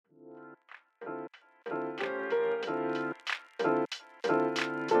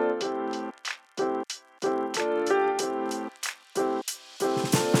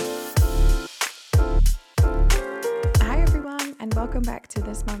welcome back to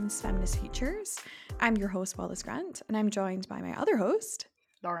this month's Feminist Features. I'm your host, Wallace Grant, and I'm joined by my other host,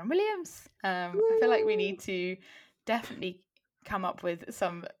 Lauren Williams. I feel like we need to definitely come up with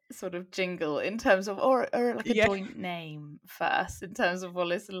some sort of jingle in terms of, or like a joint name first, in terms of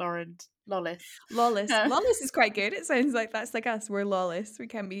Wallace and Lauren. Lawless. Lawless is quite good. It sounds like that's like us. We're lawless. We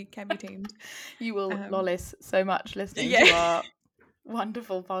can't be tamed. You will lawless so much listening Yeah. to our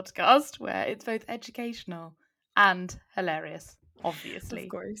wonderful podcast where it's both educational and hilarious. Obviously.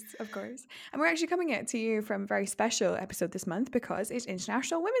 Of course. And we're actually coming out to you from a very special episode this month because it's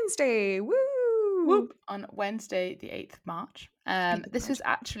International Women's Day. Woo! Whoop! On Wednesday, the 8th of March. This was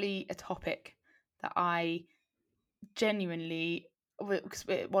actually a topic that I genuinely, because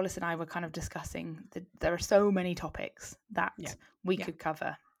Wallace and I were kind of discussing that there are so many topics that we could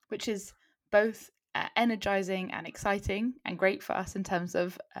cover, which is both energizing and exciting and great for us in terms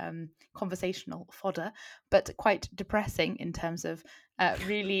of conversational fodder, but quite depressing in terms of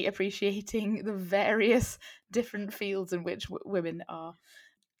really appreciating the various different fields in which women are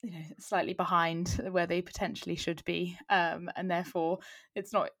slightly behind where they potentially should be, and therefore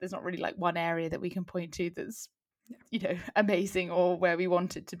there's not really like one area that we can point to that's amazing or where we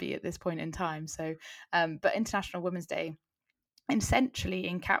want it to be at this point in time. So but International Women's Day essentially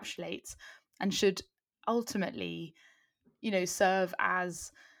encapsulates and should ultimately serve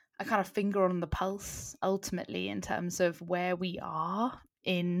as a kind of finger on the pulse ultimately in terms of where we are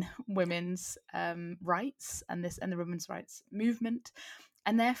in women's rights and the women's rights movement.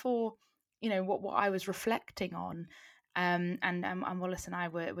 And therefore what I was reflecting on, and Wallace and I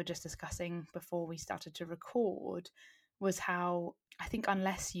were just discussing before we started to record, was how I think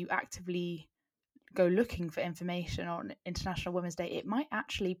unless you actively go looking for information on International Women's Day, it might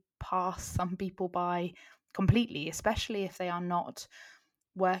actually pass some people by completely, especially if they are not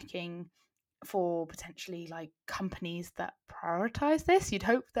working for potentially like companies that prioritize this. You'd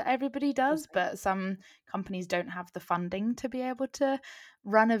hope that everybody does, but some companies don't have the funding to be able to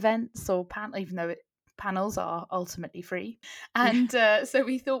run events or even though panels are ultimately free. And so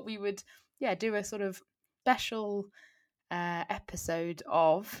we thought we would do a sort of special episode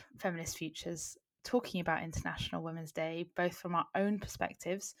of Feminist Futures talking about International Women's Day, both from our own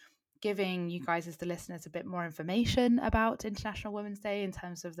perspectives, giving you guys as the listeners a bit more information about International Women's Day in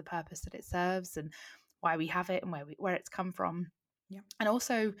terms of the purpose that it serves and why we have it and where it's come from. And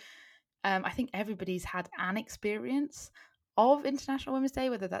also I think everybody's had an experience of International Women's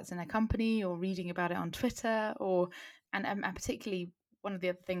Day, whether that's in a company or reading about it on Twitter, and particularly one of the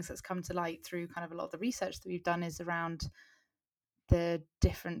other things that's come to light through kind of a lot of the research that we've done is around the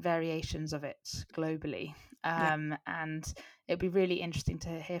different variations of it globally. And it'd be really interesting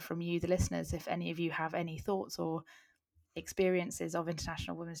to hear from you, the listeners, if any of you have any thoughts or experiences of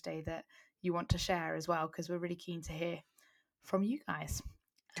International Women's Day that you want to share as well, because we're really keen to hear from you guys.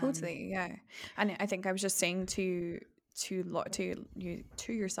 Totally, yeah. And I think I was just saying to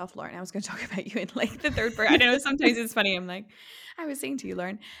yourself, Lauren. I was going to talk about you in like the third person. I know sometimes it's funny. I'm like, I was saying to you,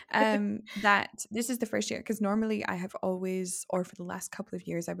 Lauren, that this is the first year because normally I have always, or for the last couple of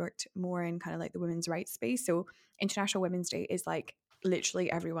years, I've worked more in kind of like the women's rights space. So International Women's Day is like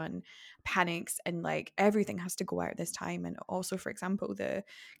literally everyone panics and like everything has to go out this time. And also, for example, the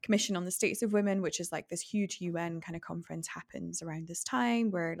Commission on the Status of Women, which is like this huge UN kind of conference, happens around this time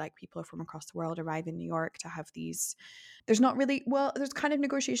where like people from across the world arrive in New York to have these. There's not really, well, there's kind of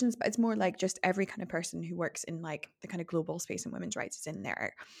negotiations, but it's more like just every kind of person who works in like the kind of global space and women's rights is in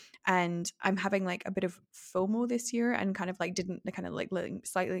there. And I'm having like a bit of FOMO this year and kind of like didn't kind of like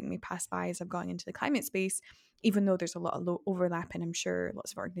slightly letting me pass by as I've gone into the climate space, even though there's a lot of overlap and I'm sure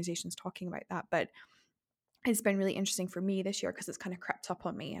lots of organizations talking about that. But it's been really interesting for me this year because it's kind of crept up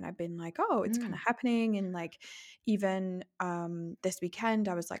on me and I've been like, oh, it's kind of happening. And like even this weekend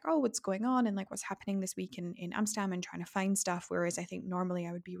I was like, oh, what's going on and like what's happening this week in Amsterdam and trying to find stuff, whereas I think normally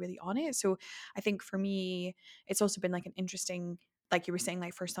I would be really on it. So I think for me it's also been like an interesting, like you were saying,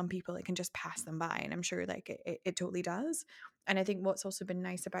 like for some people it can just pass them by, and I'm sure like it totally does. And I think what's also been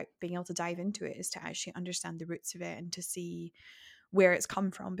nice about being able to dive into it is to actually understand the roots of it and to see where it's come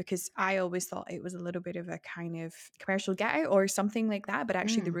from, because I always thought it was a little bit of a kind of commercial get out or something like that, but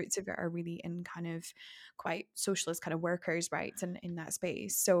actually the roots of it are really in kind of quite socialist kind of workers' rights and in that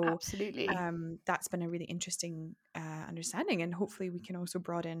space. So absolutely, that's been a really interesting understanding, and hopefully we can also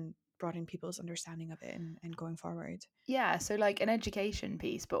broaden people's understanding of it and going forward. Yeah, so like an education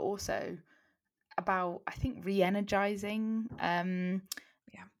piece, but also about, I think, re-energizing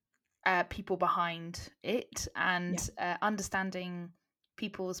people behind it and understanding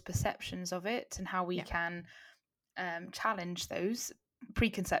people's perceptions of it and how we can challenge those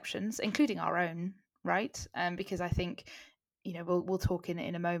preconceptions, including our own, right? Because I think we'll talk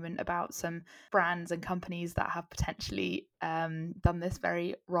in a moment about some brands and companies that have potentially done this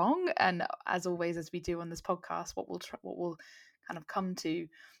very wrong. And as always, as we do on this podcast, what we'll kind of come to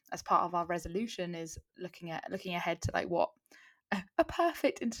as part of our resolution is looking ahead to like what a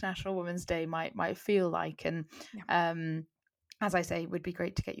perfect International Women's Day might feel like. And as I say, would be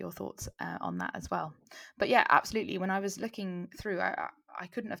great to get your thoughts on that as well. But yeah, absolutely. When I was looking through, I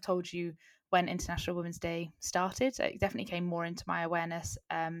couldn't have told you when International Women's Day started. It definitely came more into my awareness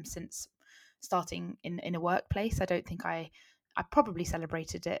since starting in a workplace. I don't think I probably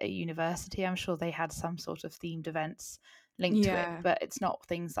celebrated it at university. I'm sure they had some sort of themed events linked to it, but it's not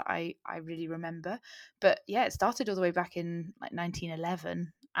things that I really remember. But yeah, it started all the way back in like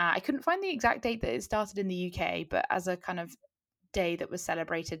 1911. I couldn't find the exact date that it started in the UK, but as a kind of day that was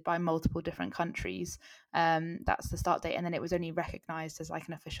celebrated by multiple different countries, that's the start date. And then it was only recognized as like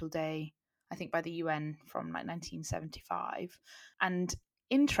an official day, I think, by the UN from like 1975. And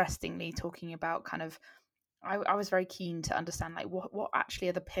interestingly, talking about kind of, I was very keen to understand like what actually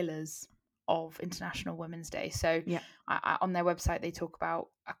are the pillars of International Women's Day. So on their website they talk about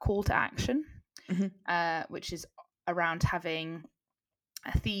a call to action, which is around having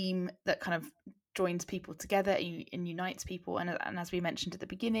a theme that kind of joins people together and unites people, and as we mentioned at the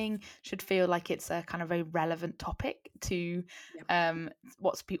beginning, should feel like it's a kind of a relevant topic to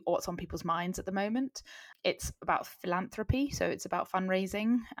what's on people's minds at the moment. It's about philanthropy, so it's about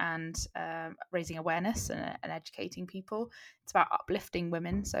fundraising and raising awareness and educating people. It's about uplifting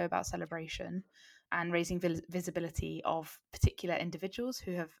women, so about celebration and raising visibility of particular individuals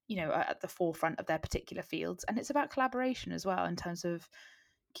who have, are at the forefront of their particular fields. And it's about collaboration as well in terms of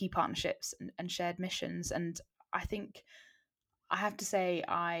key partnerships and shared missions. And I think I have to say,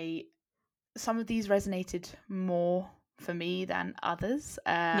 some of these resonated more for me than others.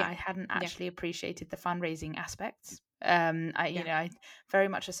 I hadn't actually appreciated the fundraising aspects. I very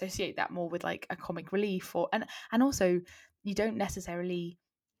much associate that more with like a comic relief, and also you don't necessarily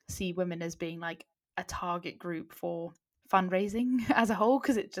see women as being like a target group for fundraising as a whole,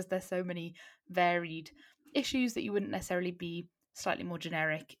 because there's so many varied issues that you wouldn't necessarily be slightly more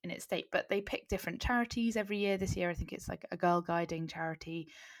generic in its state. But they pick different charities every year. This year I think it's like a girl guiding charity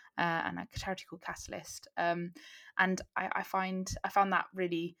and a charity called Catalyst, and I found that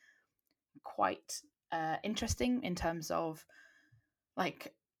really quite interesting in terms of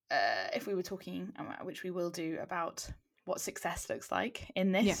like if we were talking, which we will do, about what success looks like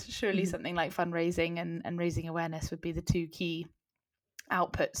in this, surely something like fundraising and raising awareness would be the two key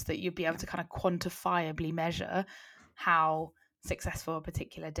outputs that you'd be able to kind of quantifiably measure how successful a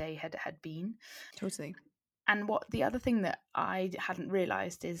particular day had been. Totally. And what the other thing that I hadn't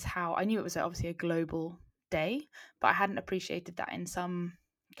realized is how I knew it was obviously a global day, but I hadn't appreciated that in some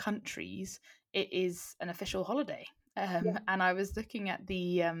countries it is an official holiday. And I was looking at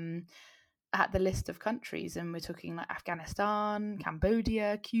the list of countries, and we're talking like Afghanistan,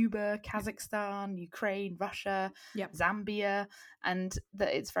 Cambodia, Cuba, Kazakhstan, Ukraine, Russia, Zambia, and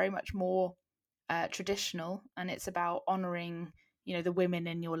that it's very much more traditional, and it's about honoring, the women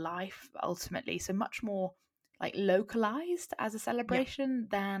in your life ultimately. So much more like localized as a celebration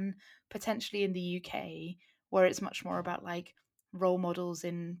than potentially in the UK, where it's much more about like role models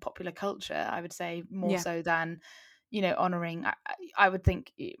in popular culture, I would say, more so than honoring, I would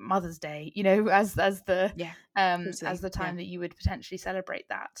think, Mother's Day, as the as the time that you would potentially celebrate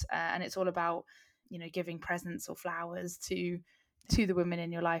that, and it's all about giving presents or flowers to the women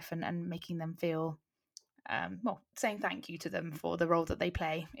in your life, and making them feel saying thank you to them for the role that they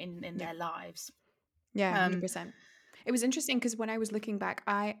play in their lives. 100%. It was interesting because when I was looking back,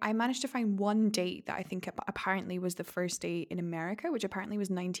 I managed to find one date that I think apparently was the first day in America, which apparently was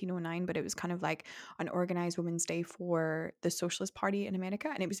 1909, but it was kind of like an organized Women's Day for the Socialist Party in America.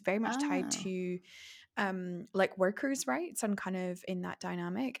 And it was very much tied to like workers' rights and kind of in that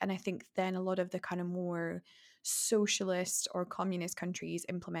dynamic. And I think then a lot of the kind of more socialist or communist countries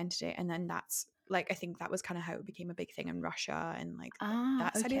implemented it. And then that's like, I think that was kind of how it became a big thing in Russia and like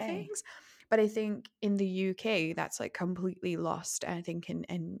that side of things. But I think in the UK, that's like completely lost. And I think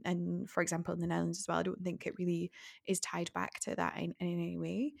in for example, in the Netherlands as well, I don't think it really is tied back to that in any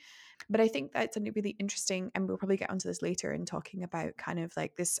way. But I think that's something really interesting, and we'll probably get onto this later in talking about kind of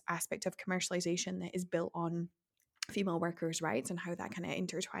like this aspect of commercialization that is built on female workers' rights and how that kind of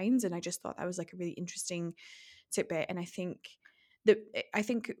intertwines. And I just thought that was like a really interesting tidbit. And I think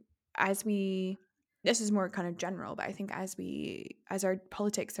as we, this is more kind of general, but I think as our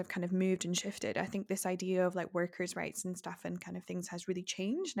politics have kind of moved and shifted, I think this idea of like workers' rights and stuff and kind of things has really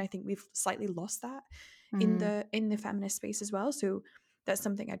changed. And I think we've slightly lost that in the feminist space as well. So that's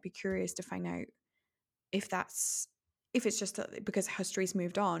something I'd be curious to find out if that's if it's just because history's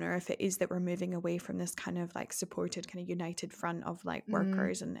moved on, or if it is that we're moving away from this kind of like supported kind of united front of like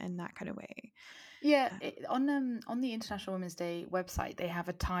workers and that kind of way. Yeah, on the International Women's Day website, they have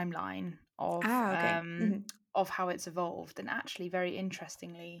a timeline Okay. of how it's evolved, and actually, very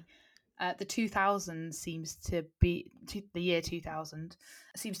interestingly, the 2000 seems to be the year 2000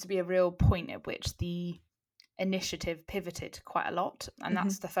 seems to be a real point at which the initiative pivoted quite a lot, and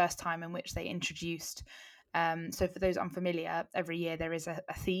that's the first time in which they introduced. So, for those unfamiliar, every year there is a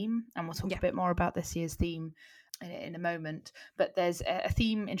theme, and we'll talk a bit more about this year's theme in a moment. But there's a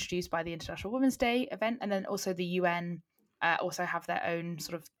theme introduced by the International Women's Day event, and then also the UN also have their own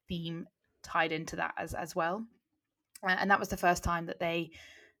sort of theme tied into that as well. And that was the first time that they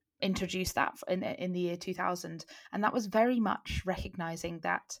introduced that in the year 2000, and that was very much recognizing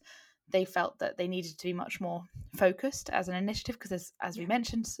that they felt that they needed to be much more focused as an initiative, because as we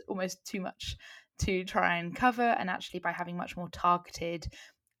mentioned, almost too much to try and cover, and actually by having much more targeted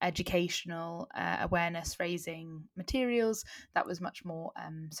educational awareness raising materials, that was much more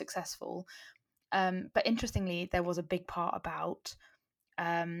successful. But interestingly, there was a big part about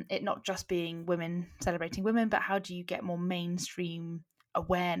it not just being women celebrating women, but how do you get more mainstream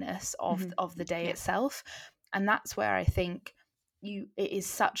awareness of the day itself? And that's where I think it is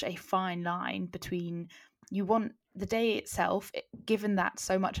such a fine line between, you want the day itself, given that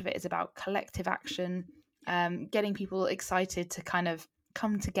so much of it is about collective action, getting people excited to kind of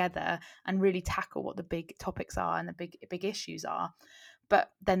come together and really tackle what the big topics are and the big issues are.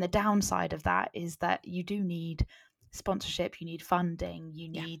 But then the downside of that is that you do need sponsorship, you need funding, you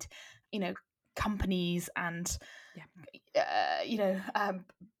need, companies and,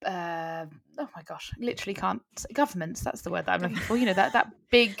 oh my gosh, literally can't, governments, that's the word that I'm looking for, that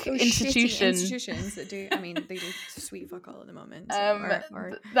big institutions that do, I mean, they do sweet fuck all at the moment.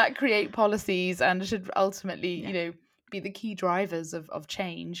 So, that create policies and should ultimately, be the key drivers of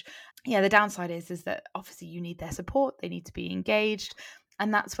change. Yeah, the downside is that obviously you need their support, they need to be engaged,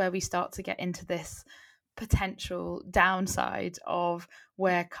 and that's where we start to get into this potential downside of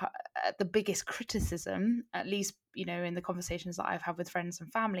where the biggest criticism, at least in the conversations that I've had with friends and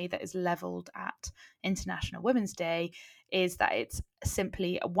family, that is leveled at International Women's Day, is that it's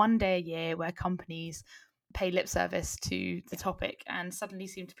simply a one day a year where companies pay lip service to the topic and suddenly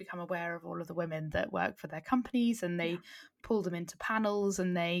seem to become aware of all of the women that work for their companies, and they pull them into panels,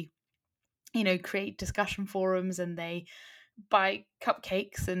 and they create discussion forums, and they buy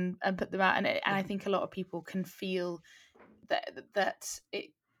cupcakes and put them out, and I think a lot of people can feel that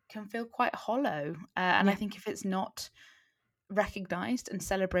it can feel quite hollow, and I think if it's not recognized and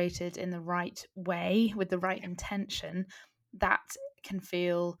celebrated in the right way with the right intention, that can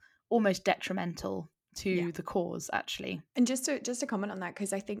feel almost detrimental to the cause, actually. And just to comment on that,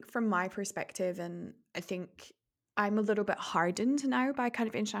 because I think from my perspective, and I think I'm a little bit hardened now by kind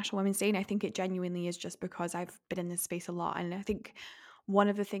of International Women's Day, and I think it genuinely is just because I've been in this space a lot. And I think one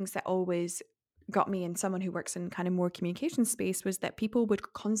of the things that always got me, and someone who works in kind of more communication space, was that people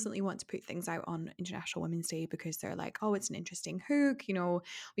would constantly want to put things out on International Women's Day because they're like, oh, it's an interesting hook,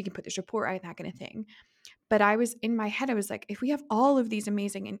 we can put this report out, that kind of thing. But in my head, I was like, if we have all of these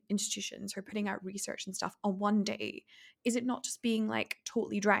amazing institutions who are putting out research and stuff on one day, is it not just being like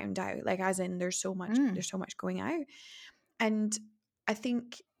totally drowned out? Like, as in there's so much going out. And I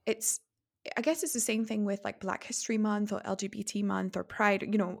think I guess it's the same thing with like Black History Month or LGBT Month or Pride,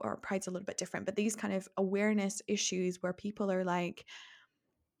 or Pride's a little bit different, but these kind of awareness issues where people are like,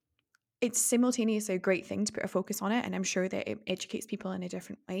 it's simultaneously a great thing to put a focus on it, and I'm sure that it educates people in a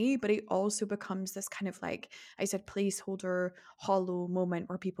different way, but it also becomes this kind of, like I said, placeholder, hollow moment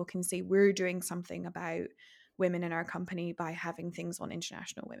where people can say we're doing something about women in our company by having things on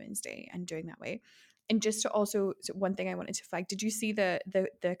International Women's Day and doing that way. And just to also, so one thing I wanted to flag, did you see the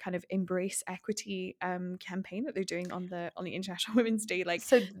kind of Embrace Equity campaign that they're doing on the International Women's Day? Like,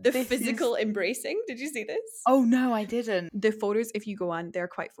 so the physical embracing. Did you see this? Oh no, I didn't. The photos, if you go on, they're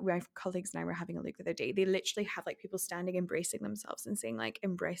quite, my colleagues and I were having a look the other day, they literally have like people standing embracing themselves and saying like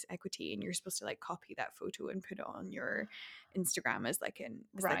embrace equity, and you're supposed to like copy that photo and put it on your Instagram as like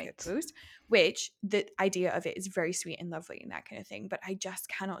like a post, which the idea of it is very sweet and lovely and that kind of thing. But I just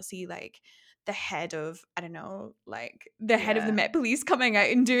cannot see like the head of, I don't know, like the head of the Met Police coming out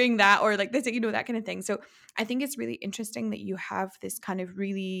and doing that, or like this, that kind of thing. So I think it's really interesting that you have this kind of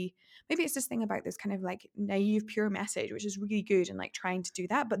really, maybe it's this thing about this kind of like naive, pure message, which is really good, and like trying to do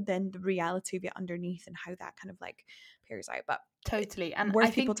that, but then the reality of it underneath and how that kind of like pairs out. But totally, and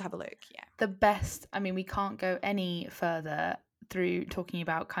worth people to have a look. Yeah, the best. I mean, we can't go any further through talking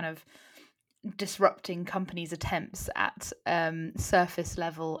about kind of disrupting companies' attempts at surface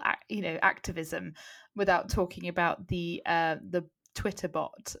level, activism, without talking about the Twitter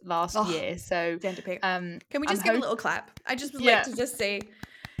bot last year. So gender pay. can we just give a little clap? I just would like to just say,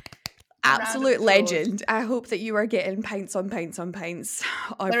 applause. absolute legend. I hope that you are getting pints on pints on pints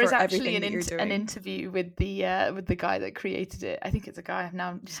There is for actually everything that you're doing. an interview with the guy that created it. I think it's a guy.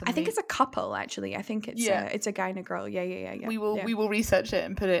 I think it's a couple, actually. I think it's a guy and a girl. Yeah. We will research it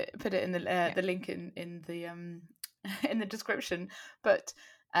and put it in the link in the in the description. But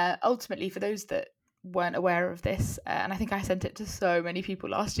ultimately, for those that weren't aware of this, and I think I sent it to so many people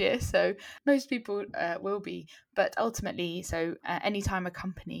last year, so most people will be. But ultimately, so anytime a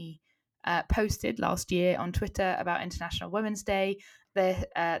company posted last year on Twitter about International Women's Day,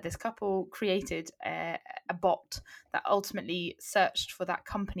 this couple created a bot that ultimately searched for that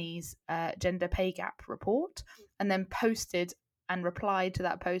company's gender pay gap report, and then posted and replied to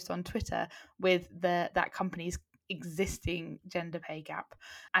that post on Twitter with that company's existing gender pay gap.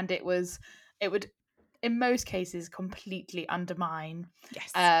 And it would in most cases completely undermine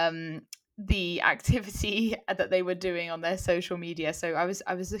the activity that they were doing on their social media. So I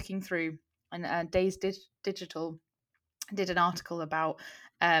was looking through, and Days Digital did an article about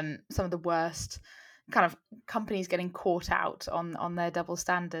some of the worst kind of companies getting caught out on their double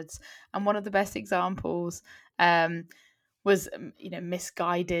standards, and one of the best examples was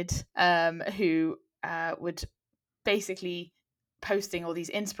Misguided, who would basically posting all these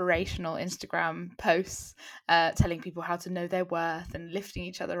inspirational Instagram posts telling people how to know their worth and lifting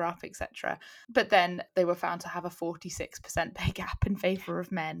each other up, etc. But then they were found to have a 46% pay gap in favor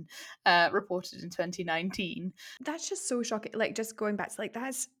of men, reported in 2019. That's just so shocking. Like, just going back to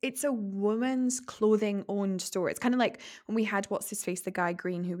it's a woman's clothing owned store. It's kind of like when we had what's his face, the guy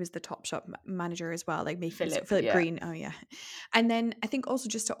Green, who was the Topshop manager as well, like making Philip Green. Oh yeah. And then I think also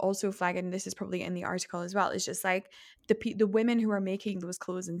just to also flag, and this is probably in the article as well, is just like the women who are making those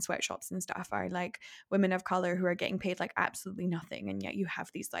clothes in sweatshops and stuff are like women of color who are getting paid like absolutely nothing, and yet you have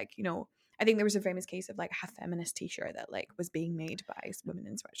these like, I think there was a famous case of like a feminist t-shirt that like was being made by women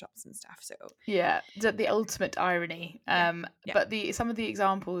in sweatshops and stuff. So yeah, the ultimate irony. But some of the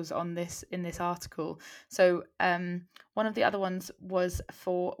examples in this article. So one of the other ones was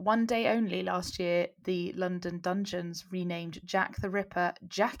for one day only last year, the London Dungeons renamed Jack the Ripper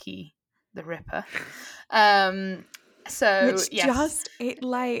Jackie the Ripper. So which yes. just it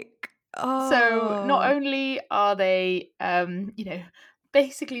like So not only are they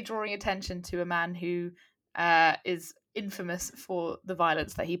basically drawing attention to a man who is infamous for the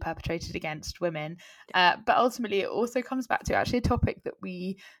violence that he perpetrated against women, but ultimately it also comes back to actually a topic that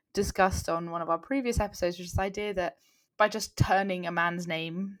we discussed on one of our previous episodes, which is the idea that by just turning a man's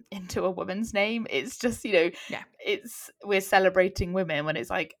name into a woman's name, it's just we're celebrating women, when it's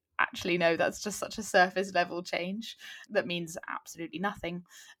like, actually no, that's just such a surface level change that means absolutely nothing.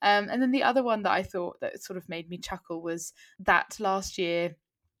 And then the other one that I thought that sort of made me chuckle was that last year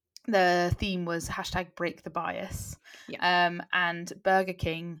the theme was #BreakTheBias. And Burger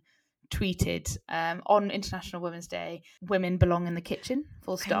King tweeted on International Women's Day, "Women belong in the kitchen,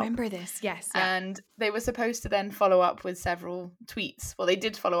 full stop." I remember this, yes. And they were supposed to then follow up with several tweets. Well, they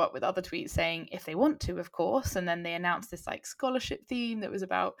did follow up with other tweets saying, if they want to, of course. And then they announced this like scholarship theme that was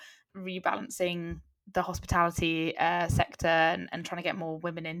about rebalancing the hospitality sector and trying to get more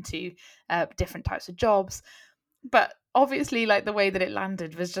women into different types of jobs. But obviously, like, the way that it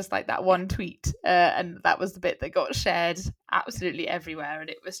landed was just like that one tweet, and that was the bit that got shared absolutely everywhere, and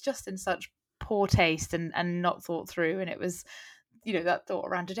it was just in such poor taste and not thought through. And it was, that thought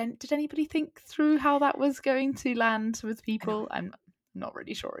around, did anybody think through how that was going to land with people? I'm not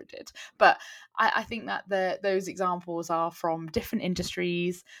really sure it did, but I think that those examples are from different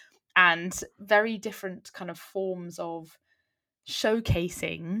industries and very different kind of forms of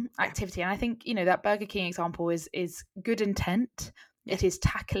showcasing activity. And I think that Burger King example is good intent. It is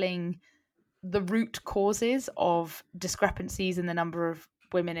tackling the root causes of discrepancies in the number of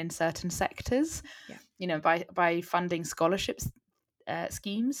women in certain sectors, by funding scholarships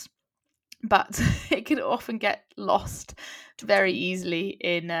schemes. But it can often get lost very easily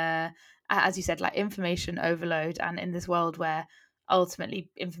in as you said, like information overload, and in this world where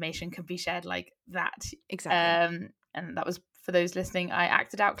ultimately information can be shared like that. Exactly. And that was for those listening, I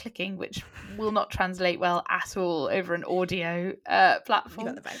acted out clicking, which will not translate well at all over an audio platform.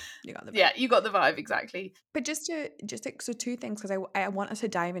 You got the vibe. You got the vibe. Yeah, you got the vibe, exactly. But just so two things, because I want us to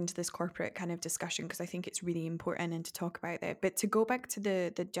dive into this corporate kind of discussion, because I think it's really important and to talk about it. But to go back to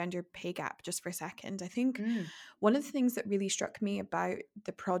the gender pay gap just for a second, I think one of the things that really struck me about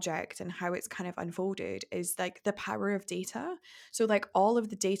the project and how it's kind of unfolded is like the power of data. So like all of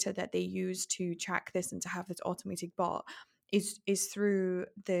the data that they use to track this and to have this automated bot is through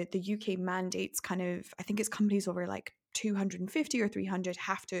the UK mandates. Kind of, I think it's companies over like 250 or 300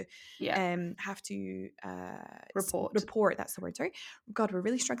 have to report. That's the word. Sorry, God, we're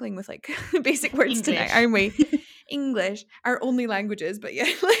really struggling with like basic words English tonight, aren't we? English, our only languages, but yeah,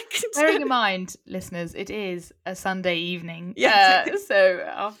 like bearing in mind, listeners, it is a Sunday evening. Yeah. So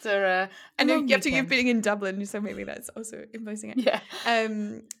after I know you've been in Dublin, so maybe that's also influencing it. Yeah.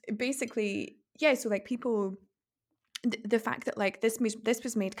 Basically, yeah. So like people, the fact that like this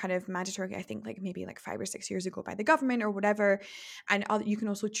was made kind of mandatory, I think like maybe like 5 or 6 years ago by the government or whatever, and you can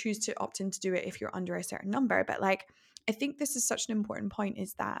also choose to opt in to do it if you're under a certain number. But like I think this is such an important point,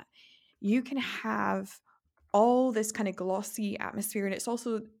 is that you can have all this kind of glossy atmosphere, and it's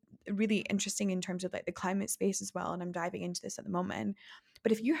also really interesting in terms of like the climate space as well, and I'm diving into this at the moment.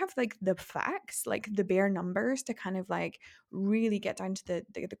 But if you have like the facts, like the bare numbers to kind of like really get down to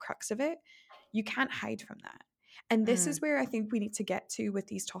the crux of it, you can't hide from that. And this is where I think we need to get to with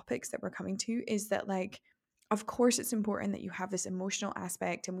these topics that we're coming to, is that like, of course it's important that you have this emotional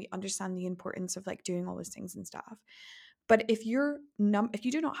aspect and we understand the importance of like doing all those things and stuff. But if if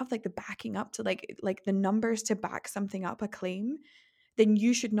you do not have like the backing up to like the numbers to back something up, a claim, then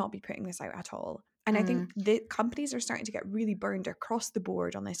you should not be putting this out at all. And I think the companies are starting to get really burned across the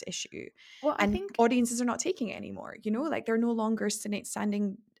board on this issue. Well, I and think audiences are not taking it anymore. You know, like they're no longer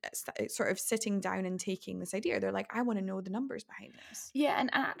sort of sitting down and taking this idea. They're like, I want to know the numbers behind this. Yeah, and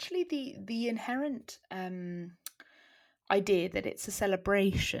actually the inherent idea that it's a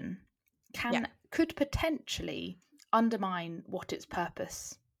celebration could potentially undermine what its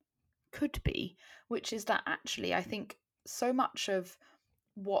purpose could be, which is that actually I think so much of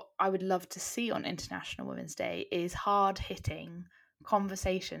what I would love to see on International Women's Day is hard-hitting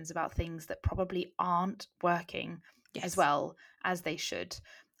conversations about things that probably aren't working as well as they should.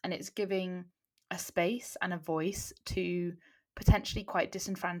 And it's giving a space and a voice to potentially quite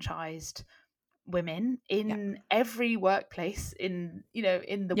disenfranchised women in every workplace in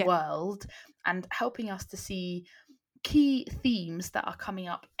the world, and helping us to see key themes that are coming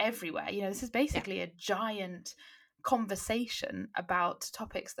up everywhere. This is basically a giant conversation about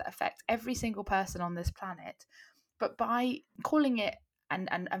topics that affect every single person on this planet, but by calling it and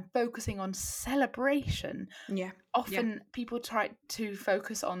focusing on celebration, often people try to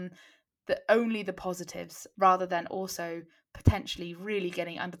focus on only the positives, rather than also potentially really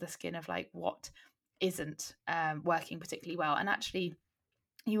getting under the skin of like what isn't working particularly well. And actually,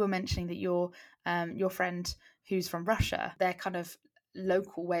 you were mentioning that your friend who's from Russia, their kind of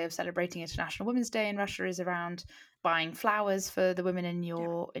local way of celebrating International Women's Day in Russia is around buying flowers for the women in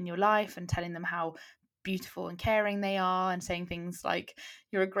your life and telling them how beautiful and caring they are, and saying things like,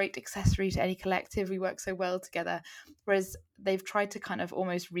 you're a great accessory to any collective, we work so well together. Whereas they've tried to kind of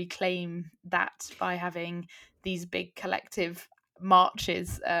almost reclaim that by having these big collective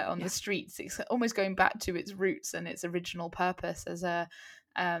marches on the streets. It's almost going back to its roots and its original purpose as a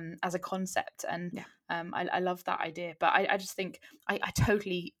concept. And I love that idea. But I just think I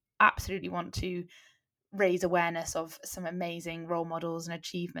totally absolutely want to raise awareness of some amazing role models and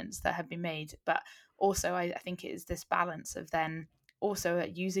achievements that have been made, but also I think it is this balance of then also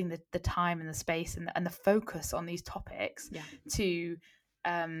using the time and the space and the focus on these topics to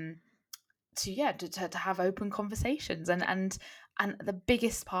have open conversations, and the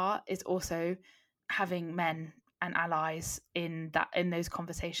biggest part is also having men and allies in those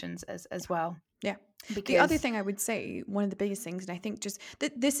conversations as well. Yeah. Because the other thing I would say, one of the biggest things, and I think just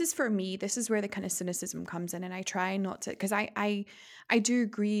this is for me, this is where the kind of cynicism comes in, and I try not to, because I do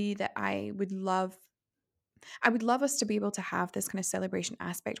agree that I would love us to be able to have this kind of celebration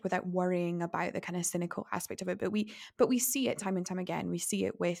aspect without worrying about the kind of cynical aspect of it. But we see it time and time again. We see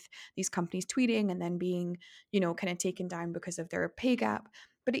it with these companies tweeting and then being, kind of taken down because of their pay gap.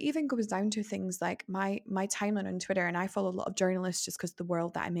 But it even goes down to things like my timeline on Twitter, and I follow a lot of journalists just because the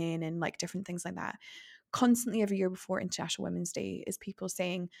world that I'm in and like different things like that. Constantly every year before International Women's Day is people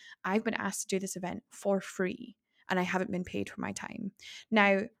saying, I've been asked to do this event for free and I haven't been paid for my time.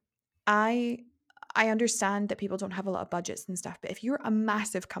 Now, I understand that people don't have a lot of budgets and stuff, but if you're a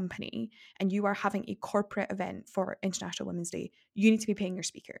massive company and you are having a corporate event for International Women's Day, you need to be paying your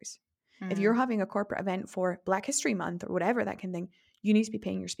speakers. If you're having a corporate event for Black History Month or whatever, that kind of thing, you need to be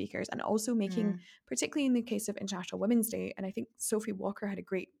paying your speakers, and also making, particularly in the case of International Women's Day, and I think Sophie Walker had a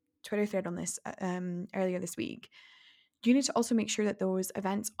great Twitter thread on this earlier this week. You need to also make sure that those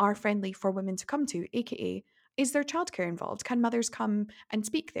events are friendly for women to come to, aka, is there childcare involved? Can mothers come and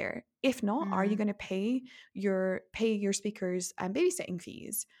speak there? If not, are you going to pay your speakers babysitting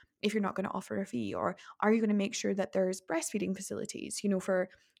fees if you're not going to offer a fee? Or are you going to make sure that there's breastfeeding facilities,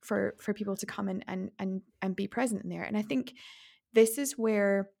 for people to come and be present in there? And I think this is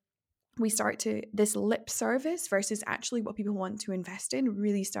where we start to, this lip service versus actually what people want to invest in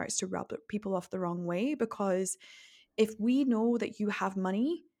really starts to rub people off the wrong way. Because if we know that you have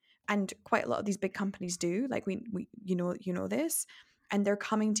money, and quite a lot of these big companies do, like we this, and they're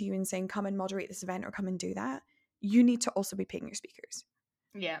coming to you and saying, come and moderate this event or come and do that, you need to also be paying your speakers.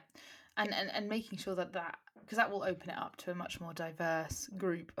 Yeah. And making sure that because that will open it up to a much more diverse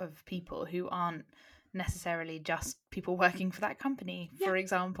group of people who aren't necessarily just people working for that company, for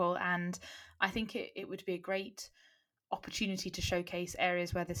example. And I think it would be a great opportunity to showcase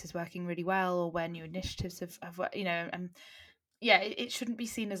areas where this is working really well, or where new initiatives have worked, and it shouldn't be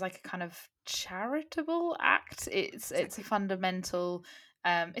seen as like a kind of charitable act. It's a fundamental,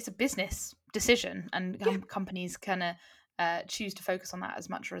 it's a business decision, and companies kind of choose to focus on that as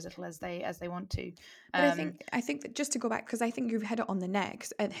much or as little as they want to. But I think that, just to go back, because I think you've hit it on the neck.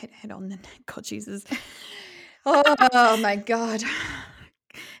 Hit on the neck. God, Jesus. Oh my God.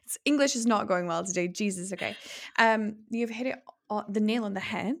 English is not going well today. Jesus. Okay. You've hit it on the nail on the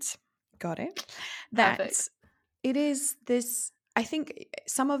head. Got it. That Perfect. It is this. I think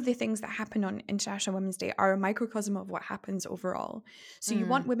some of the things that happen on International Women's Day are a microcosm of what happens overall. So you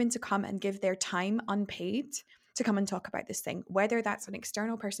want women to come and give their time unpaid to come and talk about this thing, whether that's an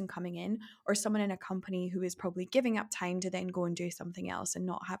external person coming in or someone in a company who is probably giving up time to then go and do something else and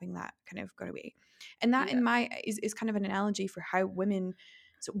not having that kind of go away. And that is kind of an analogy for how women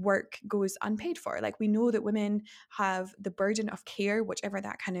work goes unpaid for. Like, we know that women have the burden of care, whichever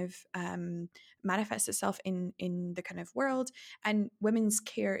that kind of manifests itself in the kind of world, and women's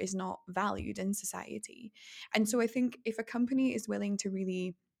care is not valued in society. And so I think if a company is willing to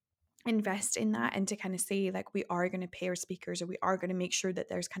really invest in that and to kind of say, like, we are going to pay our speakers, or we are going to make sure that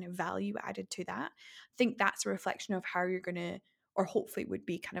there's kind of value added to that, I think that's a reflection of how you're going to, or hopefully would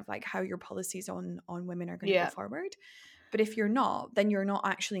be kind of like how your policies on women are going to go forward. But if you're not, then you're not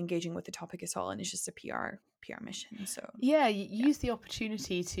actually engaging with the topic at all, and it's just a PR mission. So use the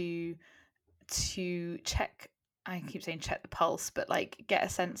opportunity to check, I keep saying check the pulse, but like get a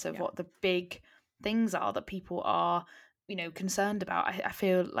sense of what the big things are that people are concerned about. I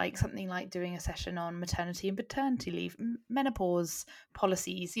feel like something like doing a session on maternity and paternity leave, menopause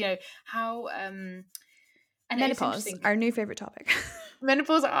policies, how and menopause, our new favorite topic.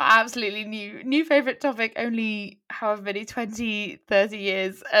 Menopause, are absolutely new favorite topic, only however many 20 30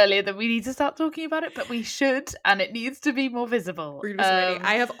 years earlier than we need to start talking about it, but we should, and it needs to be more visible.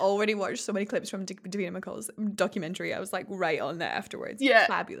 I have already watched so many clips from Davina McCall's documentary. I was like right on there afterwards.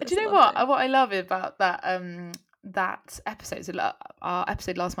 Fabulous. Do you know what I love about that episode? So our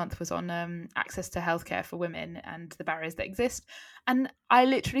episode last month was on access to healthcare for women and the barriers that exist, and I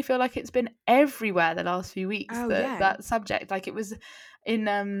literally feel like it's been everywhere the last few weeks. That subject, like it was in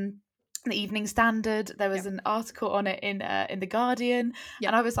the Evening Standard, there was an article on it in the Guardian,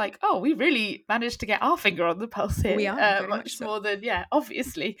 and I was like, oh, we really managed to get our finger on the pulse here. We are much more than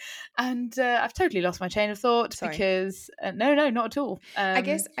obviously. And I've totally lost my chain of thought. Because no, not at all. I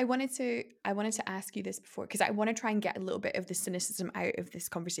guess I wanted to ask you this before, because I want to try and get a little bit of the cynicism out of this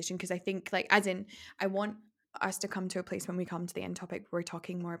conversation, because I think, like, as in, I want us to come to a place when we come to the end topic, we're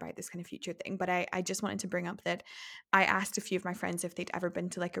talking more about this kind of future thing. But I just wanted to bring up that I asked a few of my friends if they'd ever been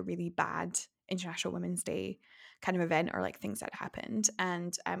to like a really bad International Women's Day kind of event, or like things that happened.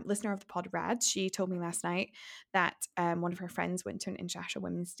 And listener of the pod, Rad, she told me last night that one of her friends went to an International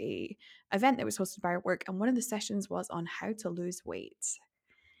Women's Day event that was hosted by her work, and one of the sessions was on how to lose weight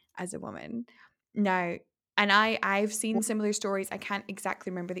as a woman. Now, and I've seen similar stories. I can't exactly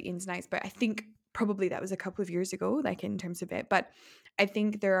remember the ins and outs, but I think probably that was a couple of years ago, like in terms of it. But I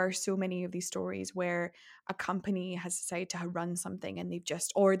think there are so many of these stories where a company has decided to run something, and they've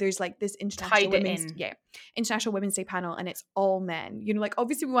just, or there's like this International Women's Day panel, and it's all men. Like,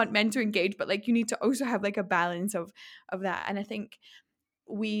 obviously we want men to engage, but like you need to also have like a balance of that. And I think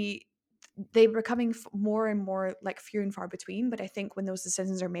they were becoming more and more like few and far between. But I think when those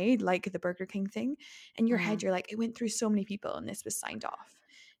decisions are made, like the Burger King thing, in your head you're like, it went through so many people and this was signed off,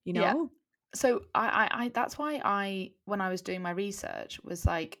 So I that's why when I was doing my research, was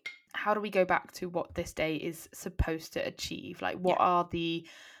like, how do we go back to what this day is supposed to achieve? Like, what are the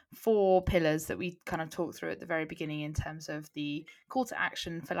 4 pillars that we kind of talked through at the very beginning in terms of the call to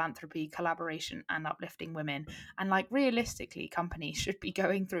action, philanthropy, collaboration, and uplifting women. And like realistically, companies should be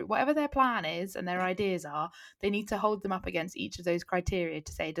going through whatever their plan is and their ideas are, they need to hold them up against each of those criteria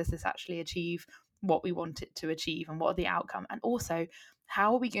to say, does this actually achieve what we want it to achieve, and what are the outcome? And also,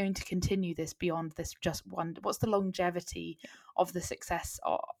 how are we going to continue this beyond this just one? What's the longevity of the success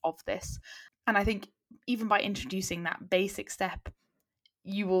of this? And I think even by introducing that basic step,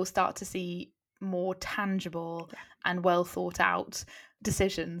 you will start to see more tangible and well thought out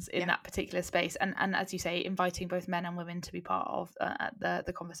decisions in that particular space. And as you say, inviting both men and women to be part of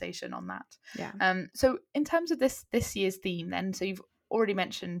the conversation on that. So in terms of this year's theme then, so you've already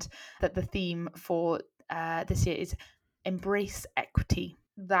mentioned that the theme for this year is embrace equity.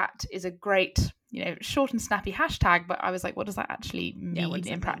 That is a great, short and snappy hashtag, but I was like, what does that actually mean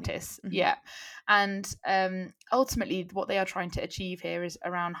in practice? Mm-hmm. And ultimately what they are trying to achieve here is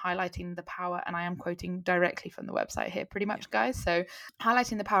around highlighting the power, and I am quoting directly from the website here pretty much, guys, so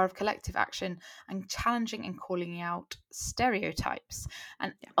highlighting the power of collective action and challenging and calling out stereotypes.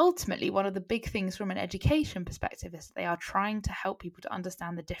 And ultimately one of the big things from an education perspective is they are trying to help people to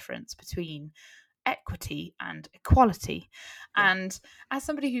understand the difference between equity and equality. And as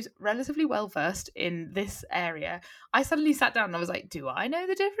somebody who's relatively well versed in this area, I suddenly sat down and I was like, do I know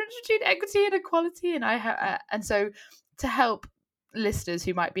the difference between equity and equality? And and so to help listeners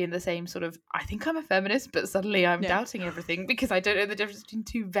who might be in the same sort of, I think I'm a feminist, but suddenly I'm doubting everything because I don't know the difference between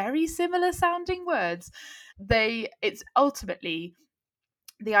two very similar sounding words, it's ultimately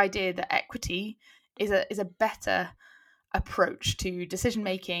the idea that equity is a better approach to decision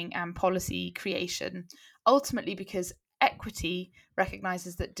making and policy creation, ultimately because equity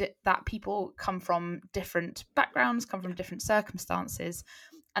recognizes that people come from different backgrounds, come from different circumstances,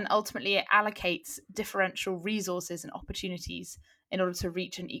 and ultimately it allocates differential resources and opportunities in order to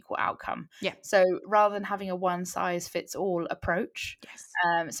reach an equal outcome. So rather than having a one size fits all approach,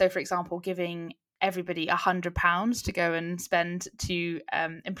 so for example, giving everybody £100 to go and spend to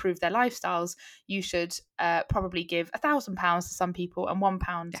improve their lifestyles, you should probably give £1,000 to some people and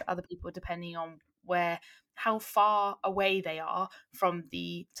 £1 to other people, depending on how far away they are from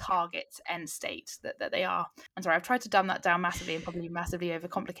the target end state that they are. I'm sorry, I've tried to dumb that down massively and probably massively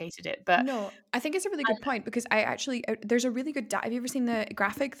overcomplicated it. But no, I think it's a really good point, because I actually there's a really good have you ever seen the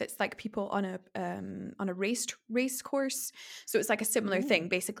graphic that's like people on a race course? So it's like a similar thing.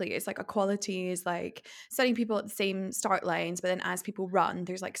 Basically, it's like equality is like setting people at the same start lines, but then as people run,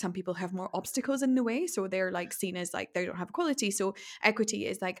 there's like some people have more obstacles in the way, so they're like seen as like they don't have equality. So equity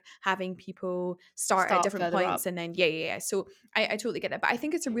is like having people start at different points up. And then so I totally get that, but I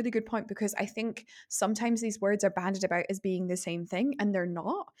think it's a really good point, because I think sometimes these words are banded about as being the same thing and they're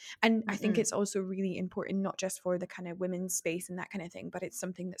not. And I think it's also really important, not just for the kind of women's space and that kind of thing, but it's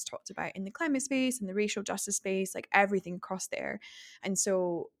something that's talked about in the climate space and the racial justice space, like everything across there. And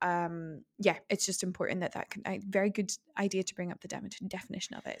so it's just important that very good idea to bring up the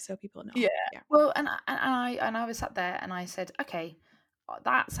definition of it so people know. Well, and I was sat there and I said, okay,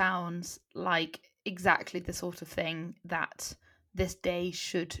 that sounds like exactly the sort of thing that this day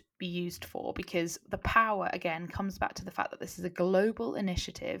should be used for, because the power again comes back to the fact that this is a global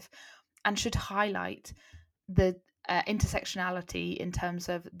initiative and should highlight the intersectionality in terms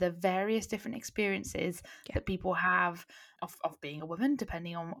of the various different experiences that people have of being a woman,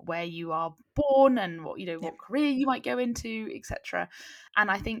 depending on where you are born and what what career you might go into, etc.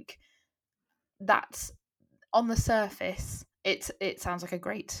 And I think that's, on the surface, it sounds like a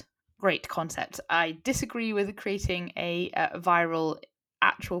great concept. I disagree with creating a viral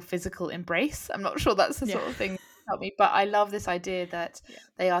actual physical embrace. I'm not sure that's the sort of thing that help me, but I love this idea that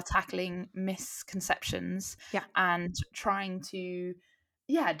they are tackling misconceptions and trying to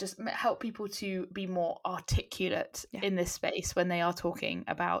just help people to be more articulate in this space when they are talking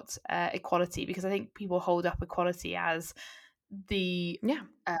about equality, because I think people hold up equality as the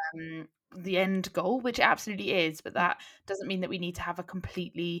end goal, which it absolutely is, but that doesn't mean that we need to have a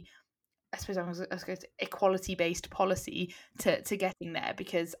completely, I suppose I was going to say, equality-based policy to getting there,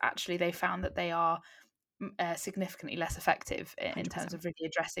 because actually they found that they are significantly less effective in 100%. Terms of really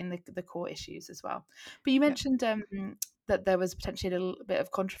addressing the core issues as well. But you mentioned that there was potentially a little bit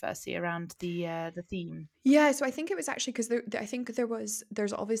of controversy around the theme. Yeah, so I think it was actually because I think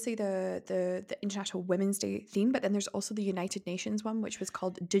there's obviously the International Women's Day theme, but then there's also the United Nations one, which was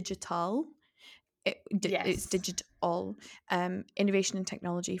called Digital. It's digital innovation and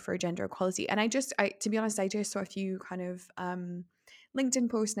technology for gender equality. And I to be honest, I just saw a few kind of LinkedIn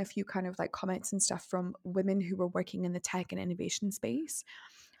posts and a few kind of like comments and stuff from women who were working in the tech and innovation space.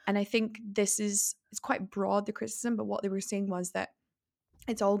 And I think it's quite broad, the criticism, but what they were saying was that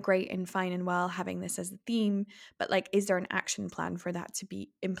it's all great and fine and well having this as a theme, but like, is there an action plan for that to be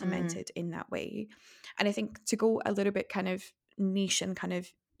Mm. implemented in that way? And I think to go a little bit kind of niche and kind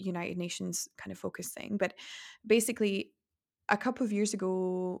of United Nations kind of focus thing, but basically a couple of years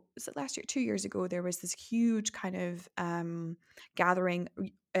ago, was it last year, 2 years ago, there was this huge kind of gathering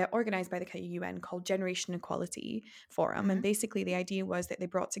organized by the kind of UN called Generation Equality Forum. And Mm-hmm. basically, the idea was that they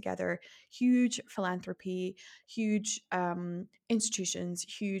brought together huge philanthropy, huge institutions,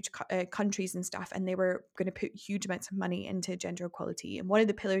 huge countries and stuff, and they were going to put huge amounts of money into gender equality. And one of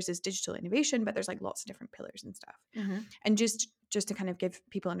the pillars is digital innovation, but there's like lots of different pillars and stuff. Mm-hmm. And just to kind of give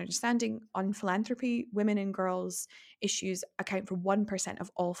people an understanding on philanthropy, women and girls issues account for 1%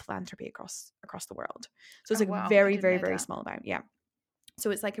 of all philanthropy across the world. So it's Oh like a wow, I very, didn't very, know very that. small amount. Yeah. So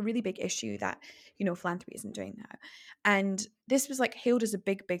it's like a really big issue that, philanthropy isn't doing that. And this was like hailed as a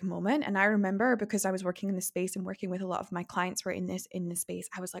big, big moment. And I remember, because I was working in this space and working with a lot of my clients were in this space,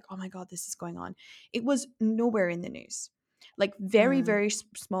 I was like, oh my God, this is going on. It was nowhere in the news. Like very, Mm. very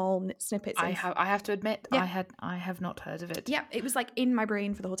small snippets. And I have to admit, yeah, I have not heard of it. yeah, it was like in my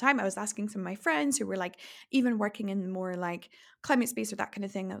brain for the whole time. I was asking some of my friends who were like even working in more like climate space or that kind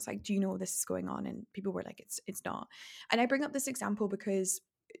of thing. I was like, do you know this is going on? And people were like, it's not. And I bring up this example because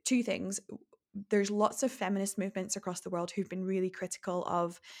two things. There's lots of feminist movements across the world who've been really critical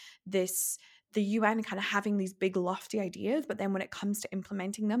of this, the UN kind of having these big lofty ideas, but then when it comes to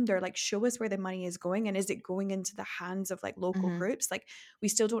implementing them, they're like, show us where the money is going, and is it going into the hands of like local Mm-hmm. groups? Like we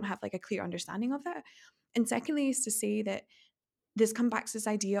still don't have like a clear understanding of that. And secondly is to say that this comes back to this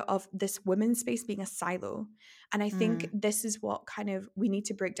idea of this women's space being a silo. And I think Mm. this is what kind of we need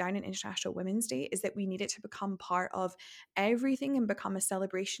to break down in International Women's Day, is that we need it to become part of everything and become a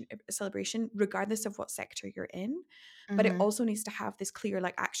celebration regardless of what sector you're in. But it Mm-hmm. also needs to have this clear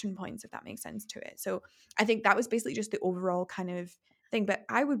like action points, if that makes sense to it. So I think that was basically just the overall kind of thing. But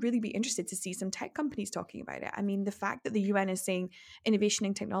I would really be interested to see some tech companies talking about it. I mean, the fact that the UN is saying innovation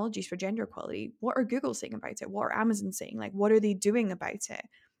in technologies for gender equality, what are Google saying about it? What are Amazon saying? Like, what are they doing about it?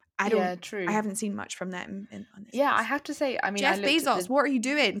 Yeah, I true. haven't seen much from them on this Yeah, I space. have to say, I mean, I Jeff looked at Bezos, the what are you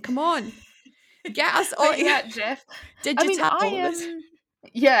doing? Come on, get us where all you at, Jeff? I mean, digital.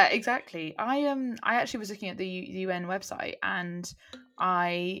 yeah, exactly. I actually was looking at the UN website, and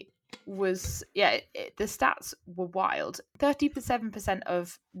I was the stats were wild. 37%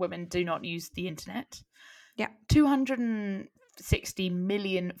 of women do not use the internet. Yeah, 260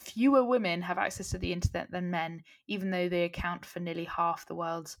 million fewer women have access to the internet than men, even though they account for nearly half the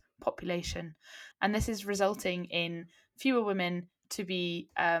world's population. And this is resulting in fewer women to be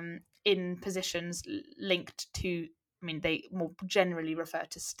in positions linked to, I mean, they more generally refer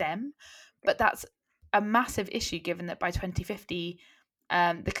to STEM, but that's a massive issue given that by 2050,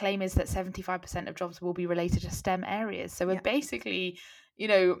 the claim is that 75% of jobs will be related to STEM areas. So we're yeah. basically,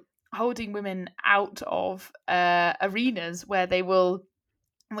 holding women out of arenas where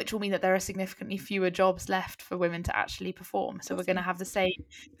which will mean that there are significantly fewer jobs left for women to actually perform. So we're going to Totally. have the same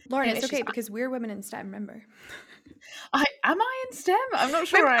Lauren, it's issues. okay because we're women in STEM, remember? Am I in STEM? I'm not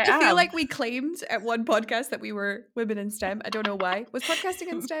sure I I feel am. like we claimed at one podcast that we were women in STEM. I don't know why. Was podcasting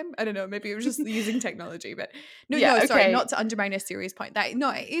in STEM? I don't know. Maybe it was just using technology. But Yeah, no, sorry, okay. not to undermine a serious point. That no,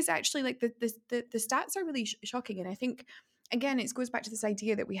 it is actually like the stats are really shocking, and I think again it goes back to this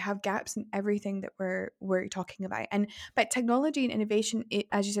idea that we have gaps in everything that we're talking about, but technology and innovation,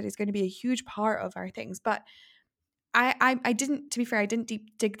 as you said, is going to be a huge part of our things, but. I didn't, to be fair, I didn't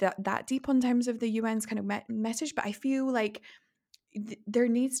dig that deep on terms of the UN's kind of message, but I feel like there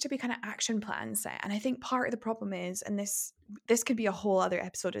needs to be kind of action plans set. And I think part of the problem is, and this could be a whole other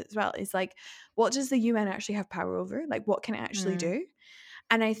episode as well, is like, what does the UN actually have power over? Like, what can it actually Mm, do?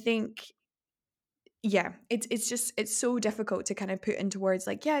 And I think, yeah, it's so difficult to kind of put into words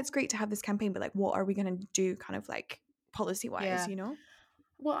like, yeah, it's great to have this campaign, but like, what are we going to do kind of like policy wise, yeah. you know?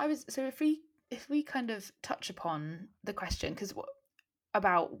 Well, so if we kind of touch upon the question, because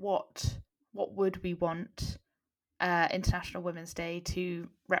about what would we want International Women's Day to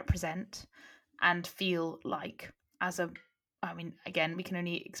represent and feel like as a, I mean, again, we can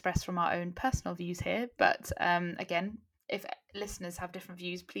only express from our own personal views here, but again, if listeners have different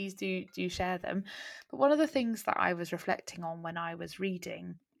views, please do share them. But one of the things that I was reflecting on when I was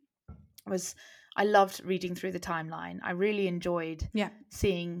reading was I loved reading through the timeline. I really enjoyed Yeah.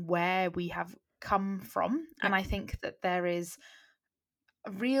 seeing where we have come from, and Yeah. I think that there is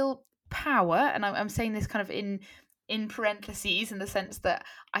a real power, and I'm saying this kind of in parentheses, in the sense that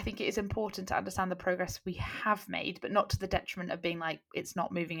I think it is important to understand the progress we have made, but not to the detriment of being like it's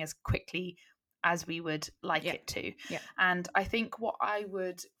not moving as quickly as we would like Yeah. it to. Yeah. And I think what I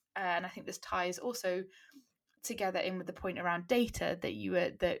would, and I think this ties also together in with the point around data that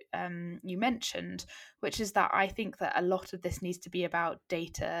you mentioned, which is that I think that a lot of this needs to be about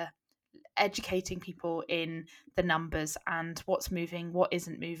data, educating people in the numbers and what's moving, what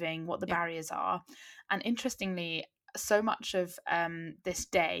isn't moving, what the barriers are. And interestingly, so much of this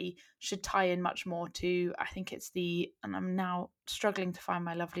day should tie in much more to, I think it's and I'm now struggling to find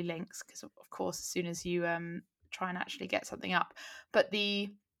my lovely links because of course as soon as you try and actually get something up, but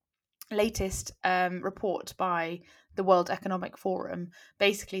the latest report by the World Economic Forum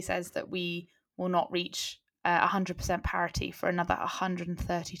basically says that we will not reach 100% parity for another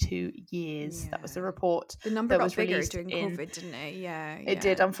 132 years. That was the report. The number that got was bigger released during COVID, didn't it? It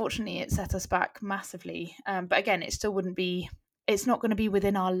did. Unfortunately, it set us back massively. But again, it still wouldn't be. It's not going to be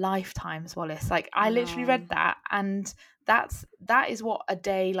within our lifetimes, Wallace. Like I literally read that, and that is what a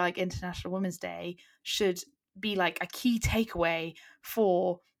day like International Women's Day should be like, a key takeaway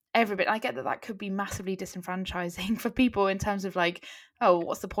for everybody. I get that could be massively disenfranchising for people in terms of like, oh,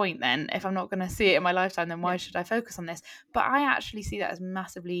 what's the point then? If I'm not going to see it in my lifetime, then why should I focus on this? But I actually see that as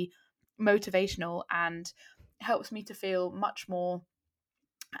massively motivational and helps me to feel much more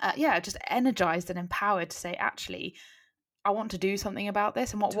just energized and empowered to say, actually, I want to do something about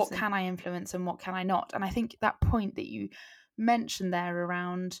this, and what can I influence and what can I not. And I think that point that you mentioned there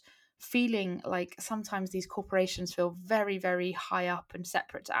around feeling like sometimes these corporations feel very, very high up and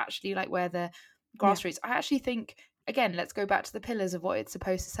separate to actually like where the grassroots. I actually think, again, let's go back to the pillars of what it's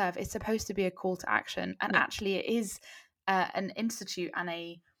supposed to serve. It's supposed to be a call to action, and actually it is an institute and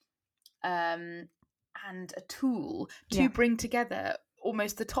a tool to bring together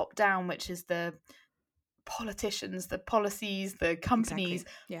almost the top down, which is the politicians, the policies, the companies,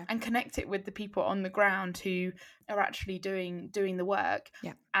 and connect it with the people on the ground who are actually doing the work,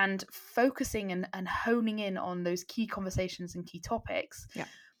 and focusing and honing in on those key conversations and key topics.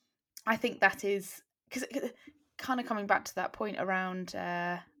 I think that is, because kind of coming back to that point around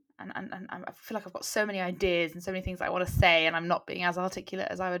and I feel like I've got so many ideas and so many things I want to say, and I'm not being as articulate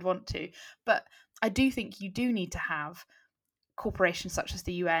as I would want to, but I do think you do need to have corporations such as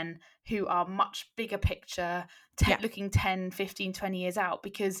the UN who are much bigger picture, looking 10, 15, 20 years out,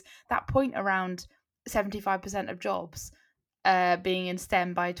 because that point around 75% of jobs being in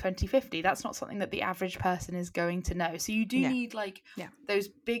STEM by 2050, that's not something that the average person is going to know. So you do need like those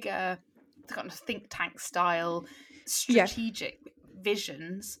bigger kind of think tank style strategic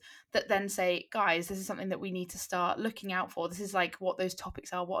visions that then say, guys, this is something that we need to start looking out for. This is like what those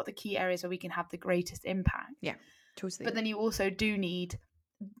topics are, what are the key areas where we can have the greatest impact. Totally. But then you also do need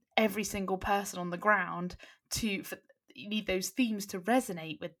every single person on the ground you need those themes to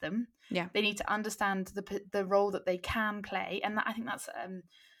resonate with them. They need to understand the role that they can play, and I think that's and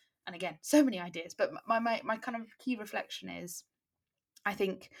again, so many ideas. But my kind of key reflection is, I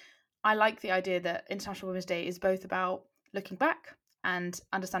think I like the idea that International Women's Day is both about looking back and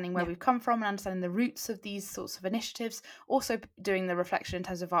understanding where we've come from and understanding the roots of these sorts of initiatives, also doing the reflection in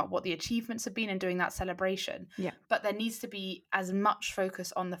terms of what the achievements have been and doing that celebration. But there needs to be as much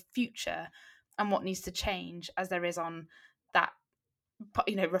focus on the future and what needs to change as there is on that,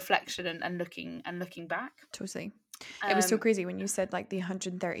 reflection and looking back. Totally. It was so crazy when you said like the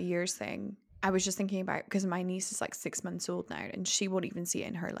 130 years thing. I was just thinking about, because my niece is like 6 months old now and she won't even see it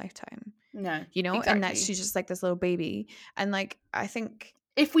in her lifetime. No, exactly. And that she's just like this little baby. And like, I think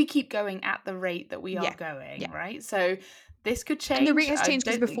if we keep going at the rate that we are going, right? So this could change. And the rate has changed,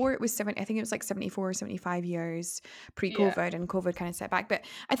 because before it was I think it was like 74 or 75 years pre-COVID, and COVID kind of set back. But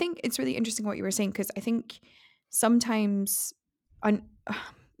I think it's really interesting what you were saying, because I think sometimes,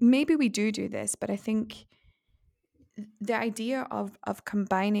 maybe we do this, but I think the idea of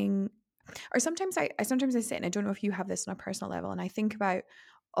combining, or sometimes I sit and I don't know if you have this on a personal level, and I think about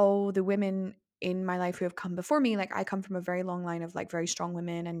all the women in my life who have come before me. Like I come from a very long line of like very strong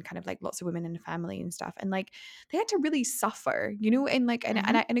women and kind of like lots of women in the family and stuff, and like they had to really suffer, and like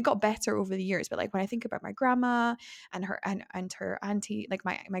and it got better over the years. But like when I think about my grandma and her and her auntie, like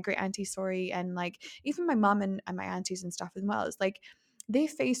my great auntie, and like even my mum and my aunties and stuff as well, it's like they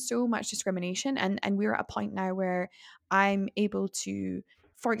face so much discrimination, and we're at a point now where I'm able to,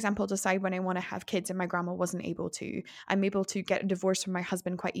 for example, decide when I want to have kids, and my grandma wasn't able to. I'm able to get a divorce from my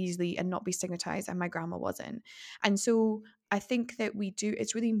husband quite easily and not be stigmatized, and my grandma wasn't. And so I think that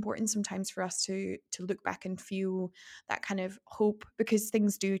it's really important sometimes for us to look back and feel that kind of hope, because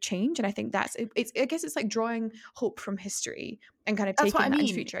things do change. And I think I guess it's like drawing hope from history and kind of taking that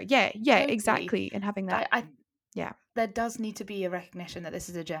into future. Yeah, totally. Exactly. And having that. There does need to be a recognition that this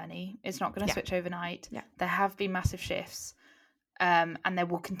is a journey. It's not going to switch overnight. There have been massive shifts. And there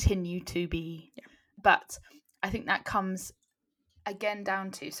will continue to be. But I think that comes again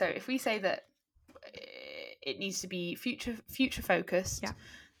down to, so if we say that it needs to be future focused. Yeah.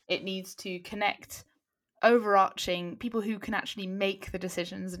 It needs to connect overarching people who can actually make the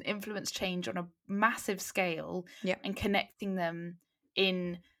decisions and influence change on a massive scale, Yeah. and connecting them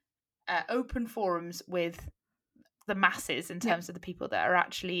in open forums with the masses in terms of the people that are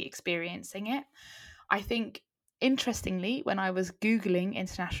actually experiencing it. I think, interestingly, when I was Googling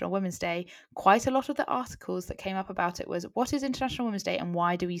International Women's Day, quite a lot of the articles that came up about it was, what is International Women's Day and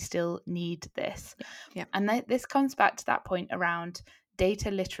why do we still need this? Yeah. And this comes back to that point around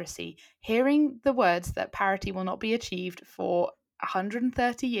data literacy, hearing the words that parity will not be achieved for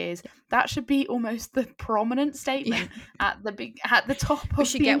 130 years. That should be almost the prominent statement at the top We of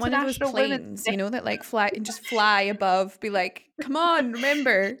should the get one of those International Women's planes, Day. you know, that like fly above, be like, come on,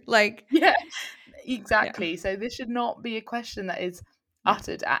 remember, like. Yeah, exactly. So this should not be a question that is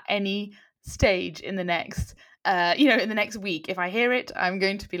uttered at any stage in the next in the next week. If I hear it, I'm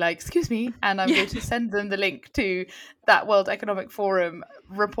going to be like, excuse me, and I'm going to send them the link to that World Economic Forum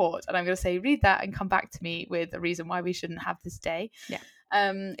report, and I'm going to say, read that and come back to me with a reason why we shouldn't have this day.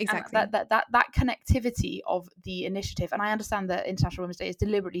 Exactly. And that connectivity of the initiative, and I understand that International Women's Day is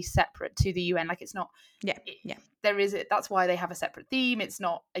deliberately separate to the UN. Like, it's not. There is it. That's why they have a separate theme. It's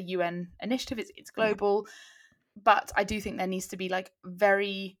not a UN initiative. It's global. But I do think there needs to be like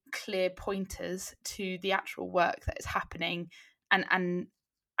very clear pointers to the actual work that is happening, and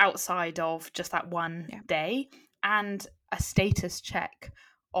outside of just that one day, and a status check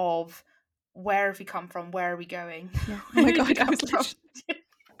of where have we come from, where are we going? Oh my god, I was like,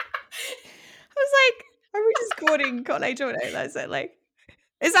 are we just quoting Con? I don't know. That's it. Like,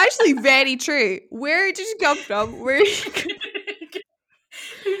 it's actually very true. Where did you come from? Where?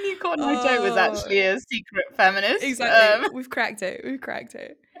 Who knew Cotton Eye Joe was actually a secret feminist? Exactly. We've cracked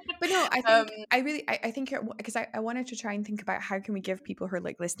it. But no, I think I think because I wanted to try and think about how can we give people who are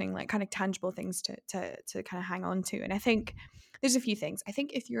like listening like kind of tangible things to kind of hang on to. And I think there's a few things. I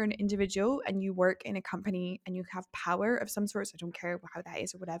think if you're an individual and you work in a company and you have power of some sort, so I don't care how that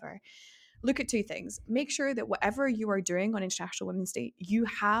is or whatever, look at two things. Make sure that whatever you are doing on International Women's Day, you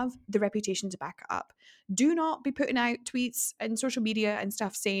have the reputation to back it up. Do not be putting out tweets and social media and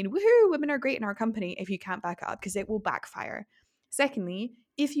stuff saying, woohoo, women are great in our company, if you can't back it up, because it will backfire. Secondly,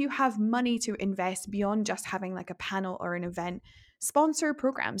 if you have money to invest beyond just having like a panel or an event, sponsor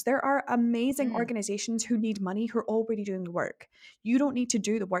programs. There are amazing organizations who need money who are already doing the work. You don't need to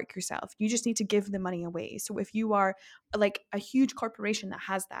do the work yourself. You just need to give the money away. So if you are like a huge corporation that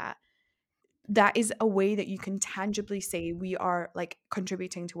has that is a way that you can tangibly say we are like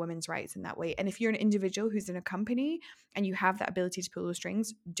contributing to women's rights in that way. And if you're an individual who's in a company and you have that ability to pull those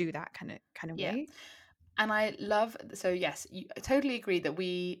strings, do that kind of way. And I love, so yes, I totally agree that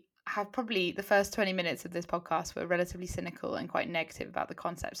we have probably the first 20 minutes of this podcast were relatively cynical and quite negative about the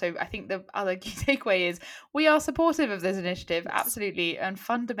concept. So I think the other key takeaway is we are supportive of this initiative, absolutely, and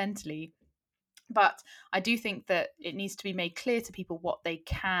fundamentally. But I do think that it needs to be made clear to people what they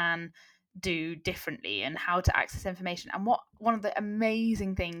can do differently and how to access information. And what one of the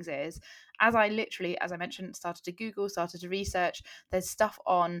amazing things is, as I mentioned, started to Google, started to research, there's stuff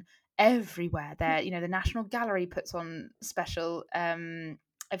on everywhere there. The National Gallery puts on special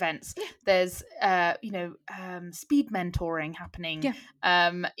events. There's speed mentoring happening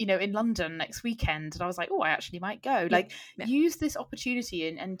in London next weekend, and I was like, I actually might go. Use this opportunity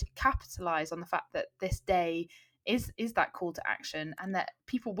and capitalize on the fact that this day is that call to action, and that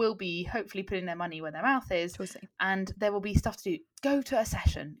people will be hopefully putting their money where their mouth is. Totally. And there will be stuff to do. Go to a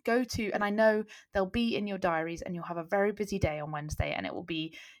session, and I know they'll be in your diaries, and you'll have a very busy day on Wednesday, and it will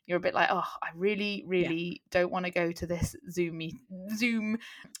be, you're a bit like, I really don't want to go to this Zoom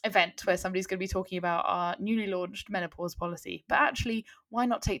event where somebody's going to be talking about our newly launched menopause policy. But actually, why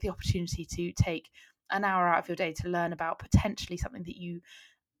not take the opportunity to take an hour out of your day to learn about potentially something that you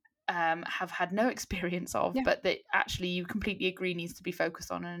have had no experience of, but that actually you completely agree needs to be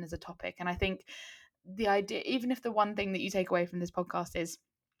focused on and as a topic. And I think the idea, even if the one thing that you take away from this podcast is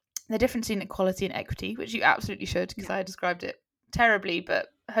the difference in equality and equity, which you absolutely should, because I described it terribly, but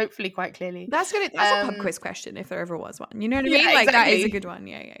hopefully quite clearly. That's a pub quiz question if there ever was one. You know what I mean? Like, exactly. That is a good one.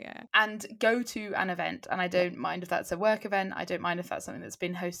 Yeah. And go to an event, and I don't mind if that's a work event. I don't mind if that's something that's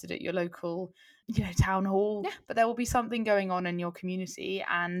been hosted at your local, town hall. But there will be something going on in your community,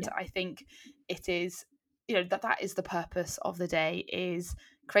 and I think it is, that is the purpose of the day, is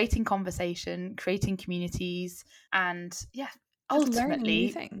creating conversation, creating communities, and ultimately learning new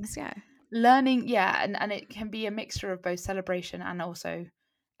things. Learning, and it can be a mixture of both celebration and also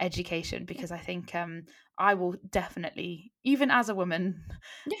education, because I think I will definitely, even as a woman,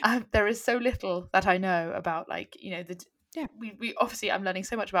 there is so little that I know about, Yeah. we obviously, I'm learning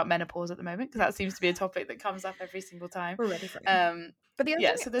so much about menopause at the moment because that seems to be a topic that comes up every single time. We're ready for it. Um, But the other yeah,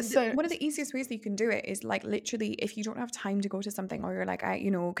 thing, so there's so one of the easiest ways that you can do it is like literally, if you don't have time to go to something, or you're like,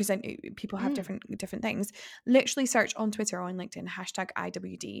 because then people have different things. Literally search on Twitter or on LinkedIn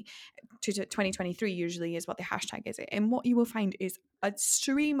 #IWD to 2023 usually is what the hashtag is. And what you will find is a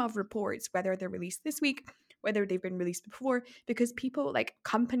stream of reports, whether they're released this week, whether they've been released before, because people, like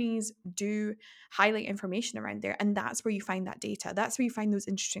companies, do highlight information around there, and that's where you find that data. That's where you find those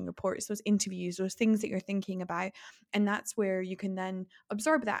interesting reports, those interviews, those things that you're thinking about, and that's where you can then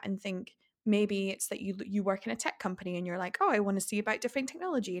absorb that and think, maybe it's that you work in a tech company and you're like, oh, I want to see about different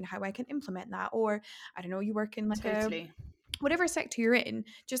technology and how I can implement that. Or I don't know, you work in like totally. whatever sector you're in,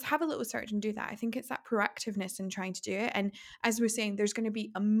 just have a little search and do that. I think it's that proactiveness in trying to do it. And as we're saying, there's going to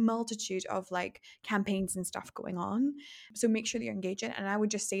be a multitude of like campaigns and stuff going on, so make sure that you're engaging. And I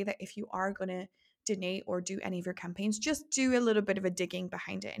would just say that if you are going to donate or do any of your campaigns, just do a little bit of a digging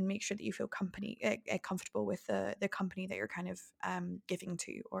behind it and make sure that you feel comfortable with the company that you're kind of giving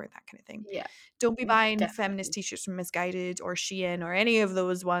to, or that kind of thing. Yeah, Don't be buying definitely. feminist t-shirts from Misguided or Shein or any of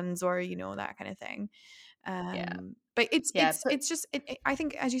those ones, or that kind of thing. But it's just I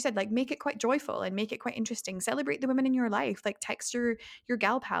think, as you said, like, make it quite joyful and make it quite interesting. Celebrate the women in your life. Like, text your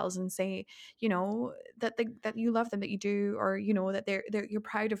gal pals and say, that you love them, that you do, or that they're you're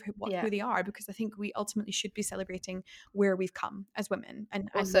proud of who they are, because I think we ultimately should be celebrating where we've come as women,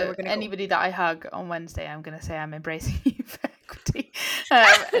 and also where we're going to anybody that I hug on Wednesday, I'm going to say I'm embracing you for equity,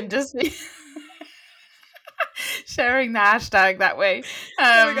 and just sharing the hashtag that way.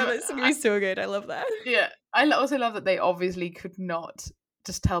 Oh my god, that's going to be so good. I love that. Yeah, I also love that they obviously could not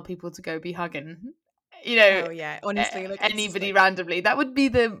just tell people to go be hugging, Oh yeah, honestly, like, anybody randomly. That would be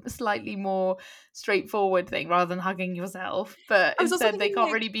the slightly more straightforward thing, rather than hugging yourself. But instead, they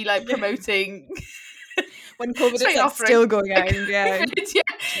can't really be like promoting when COVID is like still going on. Yeah,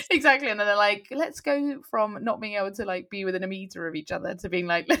 exactly. And then they're like, let's go from not being able to like be within a meter of each other to being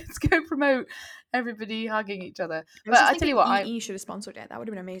like, let's go promote everybody hugging each other. But I tell you what, EE should have sponsored it. That would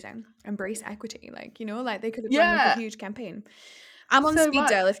have been amazing. Embrace equity, like, like they could have done like a huge campaign. I'm on speed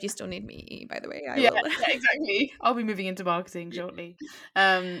dial if you still need me, by the way. I will. Yeah, exactly. I'll be moving into marketing shortly.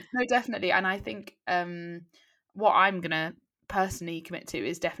 No, definitely. And I think what I'm gonna personally commit to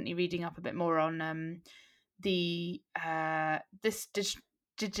is definitely reading up a bit more on this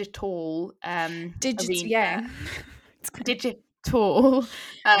digital yeah. Digital.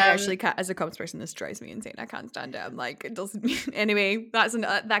 Actually, as a comms person, this drives me insane. I can't stand it. I'm like, it doesn't mean anyway.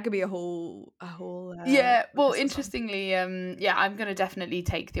 That could be a whole. Yeah. Well, interestingly, I'm going to definitely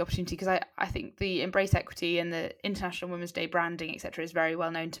take the opportunity, because I think the Embrace Equity and the International Women's Day branding, etc., is very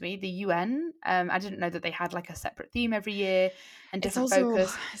well known to me. The UN, I didn't know that they had like a separate theme every year and different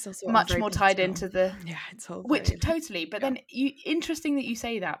focus. It's also much more tied into the it's all which totally. But then interesting that you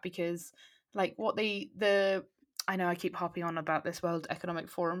say that, because like what I know I keep harping on about this World Economic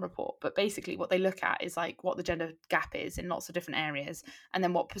Forum report, but basically what they look at is like what the gender gap is in lots of different areas, and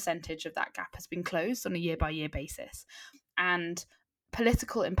then what percentage of that gap has been closed on a year-by-year basis. And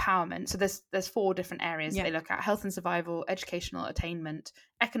political empowerment, so there's 4 different areas they look at: health and survival, educational attainment,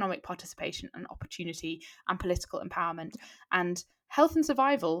 economic participation and opportunity, and political empowerment. And health and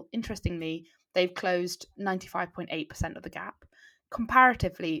survival, interestingly, they've closed 95.8% of the gap.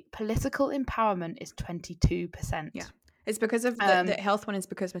 Comparatively, political empowerment is 22%. Yeah, it's because of the health one is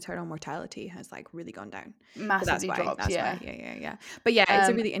because maternal mortality has like really gone down, massively dropped. That's why. Yeah. But yeah, it's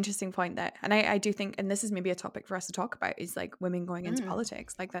a really interesting point that, and I do think, and this is maybe a topic for us to talk about, is like women going into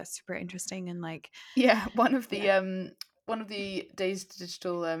politics. Like, that's super interesting. And like, one of the Days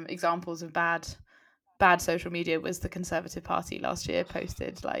Digital examples of bad social media was the Conservative Party last year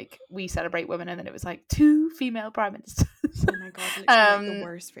posted like, we celebrate women, and then it was like 2 female prime ministers. Oh my god, like the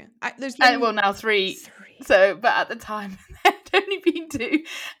worst. There's now 3. So, but at the time there'd only been 2,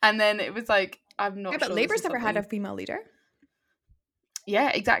 and then it was like, I'm not sure. But Labour's never had a female leader. Yeah,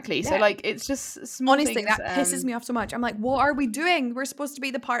 exactly. Yeah. So like, it's just small honestly things, that pisses me off so much. I'm like, what are we doing? We're supposed to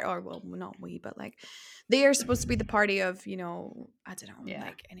be the part, or well, not we, but like, they are supposed to be the party of, I don't know. Yeah.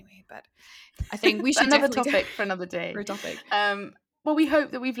 Like, anyway, but I think we should another topic for another day. Well, we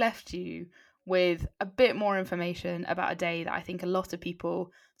hope that we've left you with a bit more information about a day that I think a lot of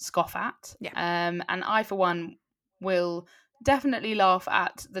people scoff at. Yeah. And I, for one, will definitely laugh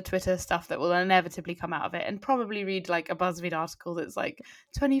at the Twitter stuff that will inevitably come out of it, and probably read like a BuzzFeed article that's like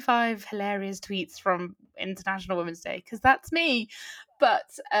 25 hilarious tweets from International Women's Day, because that's me. But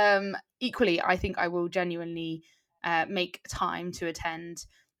equally, I think I will genuinely make time to attend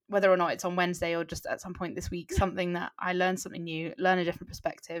whether or not it's on Wednesday or just at some point this week, something that I learn something new, learn a different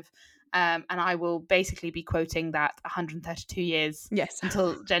perspective. And I will basically be quoting that 132 years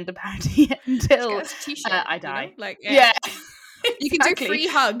until gender parity, until I die. You know? Like, yeah. You can do free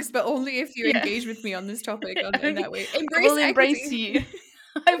hugs, but only if you engage with me on this topic in that way. I will embrace you.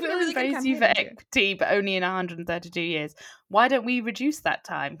 I will embrace you for equity, but only in 132 years. Why don't we reduce that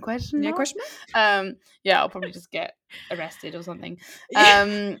time? Question mark? I'll probably just get arrested or something.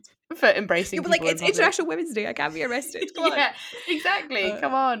 For embracing people. It's International Women's Day. I can't be arrested. Come on. Yeah, exactly.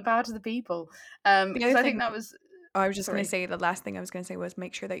 Come on, power to the people. Because I think that was... I was just going to say, the last thing I was going to say was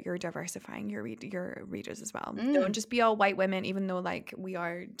make sure that you're diversifying your readers as well. Don't just be all white women, even though like we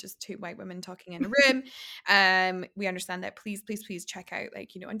are just two white women talking in a room. We understand that. Please check out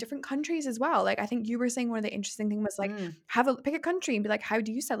like, you know, in different countries as well. Like I think you were saying one of the interesting things was like pick a country and be like, how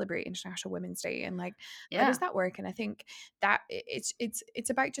do you celebrate International Women's Day? And like, how does that work? And I think that it's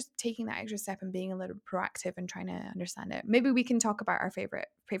about just taking that extra step and being a little proactive and trying to understand it. Maybe we can talk about our favorite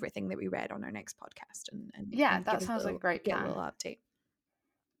thing that we read on our next podcast and that sounds like a great plan. Get a little update.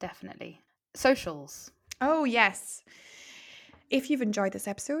 Definitely. Socials. Oh yes. If you've enjoyed this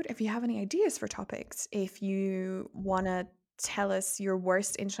episode, if you have any ideas for topics, if you want to tell us your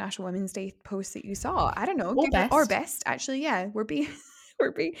worst International Women's Day post that you saw, I don't know, or best actually, we're being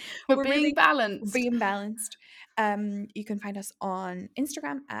really balanced. Being balanced. You can find us on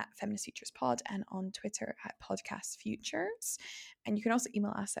Instagram at Feminist Futures Pod and on Twitter at Podcast Futures. And you can also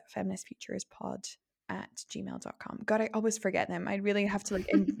email us at feministfuturespod@gmail.com. God, I always forget them. I really have to like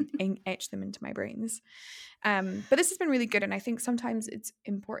etch them into my brains. But this has been really good. And I think sometimes it's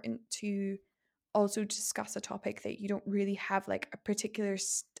important to also discuss a topic that you don't really have like a particular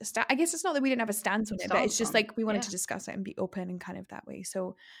I guess it's not that we didn't have a stance on it, but it's just like we wanted to discuss it and be open and kind of that way.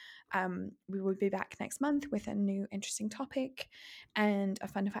 So we will be back next month with a new interesting topic and a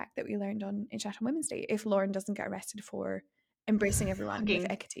fun fact that we learned on International Women's Day, if Lauren doesn't get arrested for embracing everyone with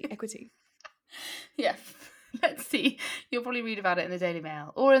equity. Yeah, let's see. You'll probably read about it in the Daily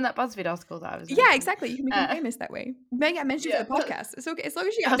Mail or in that BuzzFeed article that I was reading. Yeah, exactly. You can become famous that way. May get mentioned for the podcast. It's okay. As long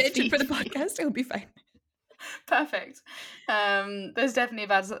as you get mentioned for the podcast, it'll be fine. Perfect. There's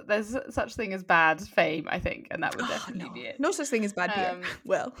definitely there's such thing as bad fame, I think, and that would definitely be it. No such thing as bad PR.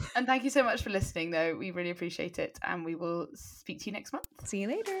 Well, and thank you so much for listening, though. We really appreciate it, and we will speak to you next month. See you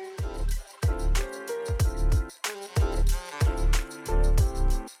later.